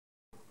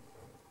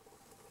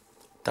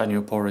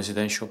Daniel Paul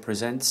Residential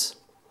presents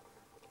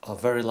a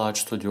very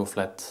large studio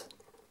flat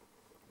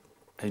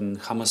in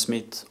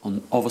Hammersmith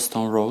on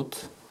Overstone Road,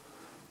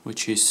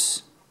 which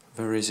is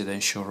very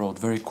residential road,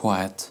 very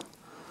quiet.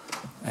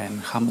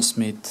 And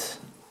Hammersmith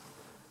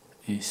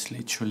is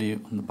literally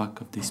on the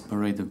back of this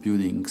parade of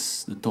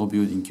buildings. The tall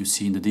building you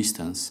see in the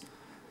distance,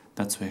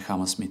 that's where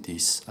Hammersmith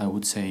is. I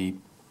would say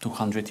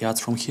 200 yards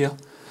from here,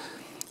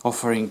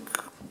 offering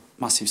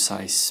massive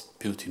size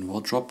built-in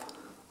wardrobe.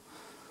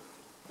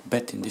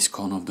 Bed in this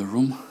corner of the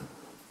room.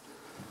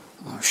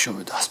 I'll show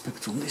you the aspect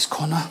from this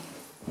corner.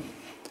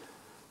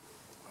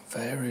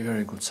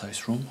 Very good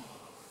size room.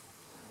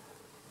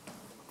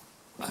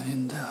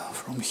 And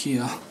from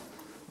here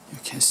you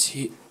can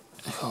see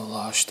how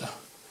large the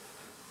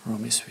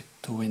room is with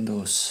 2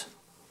 windows,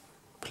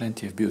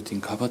 plenty of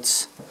built-in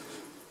cupboards.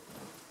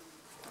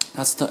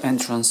 That's the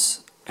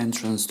entrance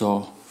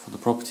door for the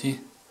property.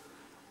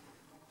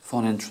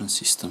 Phone entrance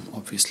system,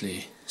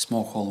 obviously,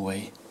 small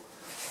hallway,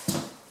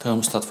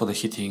 thermostat for the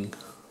heating,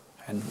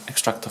 and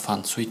extractor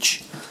fan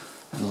switch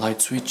and light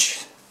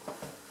switch.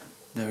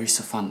 There is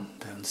a fan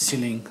there on the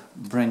ceiling,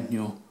 brand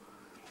new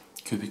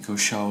cubicle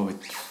shower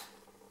with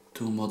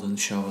 2 modern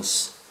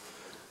showers,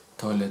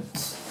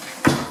 toilet,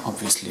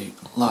 obviously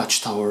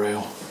large towel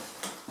rail,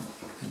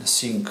 and a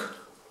sink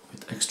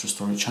with extra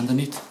storage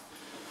underneath.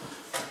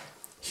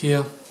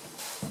 Here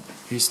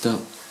is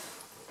the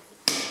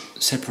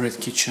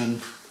separate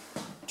kitchen,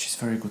 which is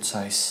very good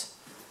size.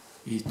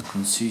 It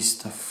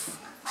consists of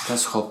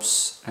gas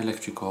hobs,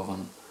 electric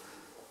oven,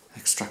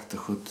 extractor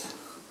hood,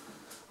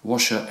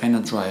 washer and a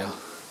dryer.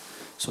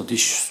 So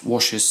this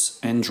washes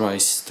and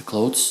dries the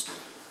clothes.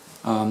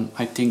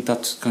 I think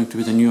that's going to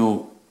be the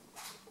new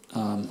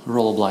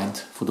roll blind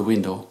for the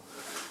window.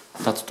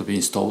 That's to be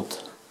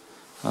installed.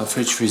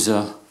 Fridge,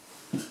 freezer,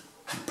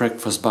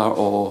 breakfast bar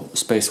or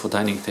space for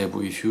dining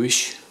table if you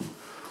wish.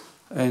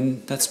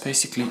 And that's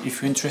basically,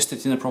 if you're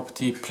interested in a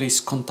property, please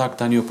contact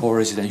Daniel Paul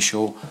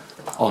Residential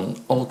on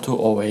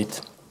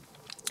 0208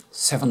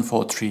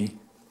 743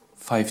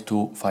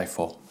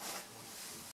 5254.